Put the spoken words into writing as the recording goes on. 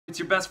It's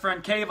your best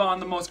friend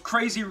Kayvon, the most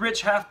crazy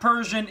rich half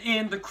Persian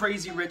in the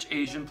crazy rich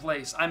Asian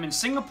place. I'm in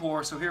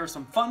Singapore, so here are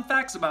some fun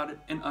facts about it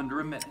in under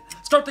a minute.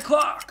 Start the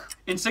clock!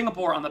 In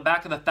Singapore, on the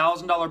back of the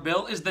 $1,000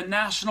 bill is the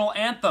national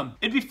anthem.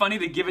 It'd be funny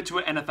to give it to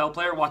an NFL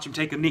player, watch him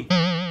take a knee.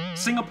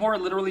 Singapore,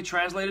 literally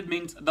translated,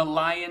 means the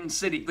Lion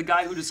City. The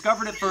guy who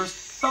discovered it first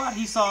thought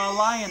he saw a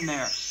lion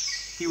there.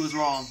 He was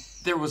wrong.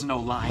 There was no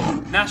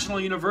lion. National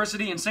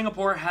University in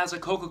Singapore has a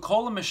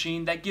Coca-Cola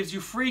machine that gives you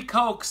free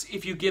Cokes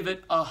if you give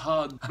it a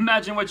hug.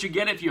 Imagine what you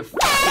get if you f***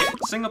 it.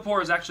 Singapore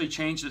has actually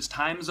changed its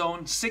time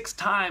zone 6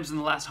 times in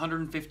the last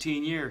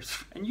 115 years.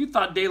 And you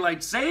thought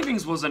daylight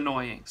savings was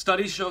annoying.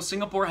 Studies show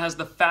Singapore has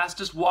the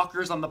fastest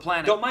walkers on the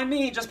planet. Don't mind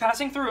me, just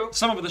passing through.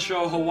 Some of the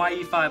show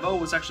Hawaii Five-0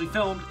 was actually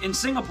filmed in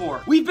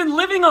Singapore. We've been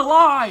living a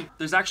lie!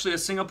 There's actually a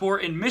Singapore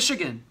in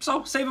Michigan.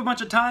 So save a bunch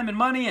of time and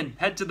money and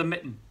head to the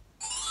mitten.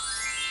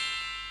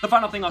 The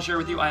final thing I'll share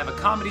with you, I have a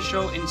comedy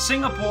show in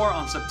Singapore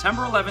on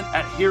September 11th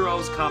at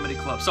Heroes Comedy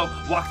Club. So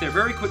walk there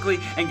very quickly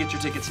and get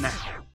your tickets now.